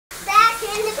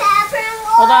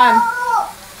Hold on.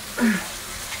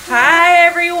 Hi,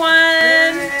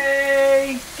 everyone.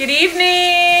 Hey. Good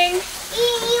evening.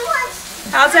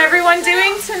 How's everyone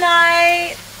doing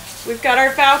tonight? We've got our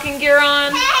Falcon gear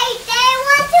on. Hey, they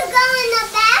want to go in the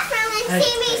bathroom and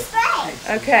see me spray.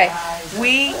 Okay.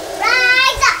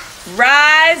 Rise up.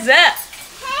 Rise up.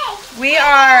 Hey. We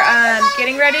are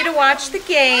getting ready to watch the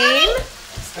game.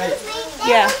 Excuse me. They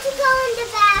Yeah. want to go in the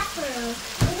bathroom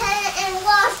and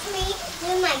wash me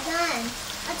with my gun.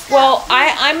 Let's go. Well,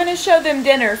 I'm going to show them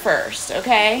dinner first,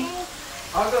 okay?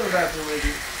 I'll go to the bathroom with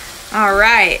you. All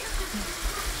right.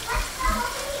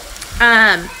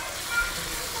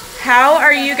 How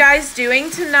are you guys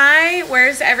doing tonight?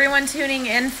 Where's everyone tuning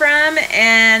in from?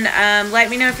 And let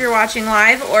me know if you're watching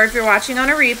live or if you're watching on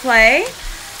a replay.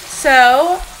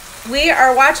 So we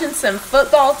are watching some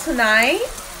football tonight,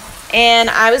 and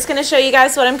I was going to show you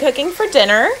guys what I'm cooking for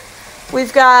dinner.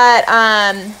 We've got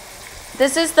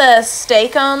this is the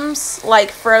Steakums, like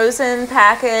frozen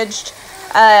packaged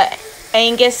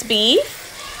Angus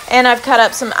beef, and I've cut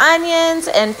up some onions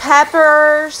and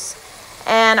peppers.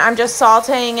 And I'm just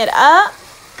sauteing it up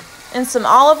in some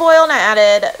olive oil, and I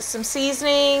added some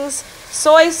seasonings,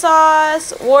 soy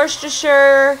sauce,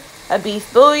 Worcestershire, a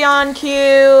beef bouillon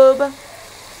cube,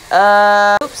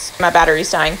 oops, my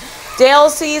battery's dying, Dale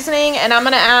seasoning, and I'm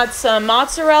going to add some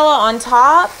mozzarella on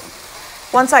top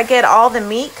once I get all the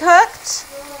meat cooked.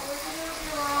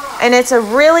 And it's a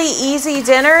really easy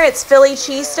dinner. It's Philly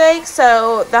cheesesteak,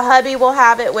 so the hubby will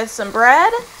have it with some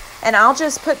bread, and I'll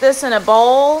just put this in a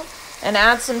bowl and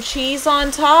add some cheese on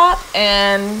top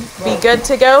and be good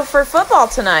to go for football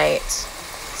tonight.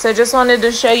 So just wanted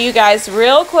to show you guys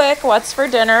real quick what's for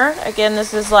dinner. Again,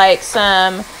 this is like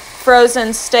some frozen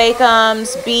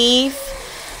Steakums beef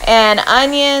and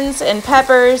onions and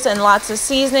peppers and lots of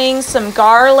seasonings, some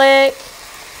garlic,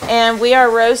 and we are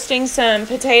roasting some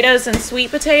potatoes and sweet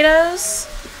potatoes.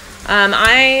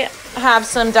 I have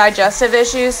some digestive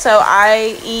issues, so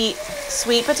I eat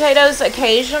sweet potatoes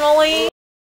occasionally.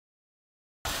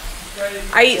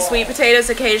 I eat sweet potatoes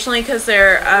occasionally because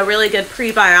they're a really good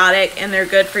prebiotic and they're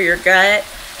good for your gut.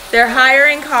 They're higher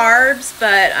in carbs,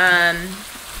 but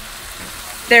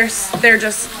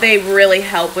they really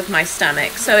help with my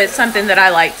stomach. So it's something that I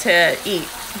like to eat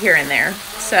here and there.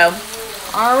 So,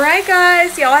 all right,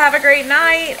 guys, y'all have a great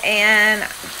night, and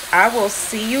I will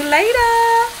see you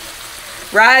later.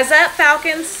 Rise up,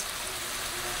 Falcons.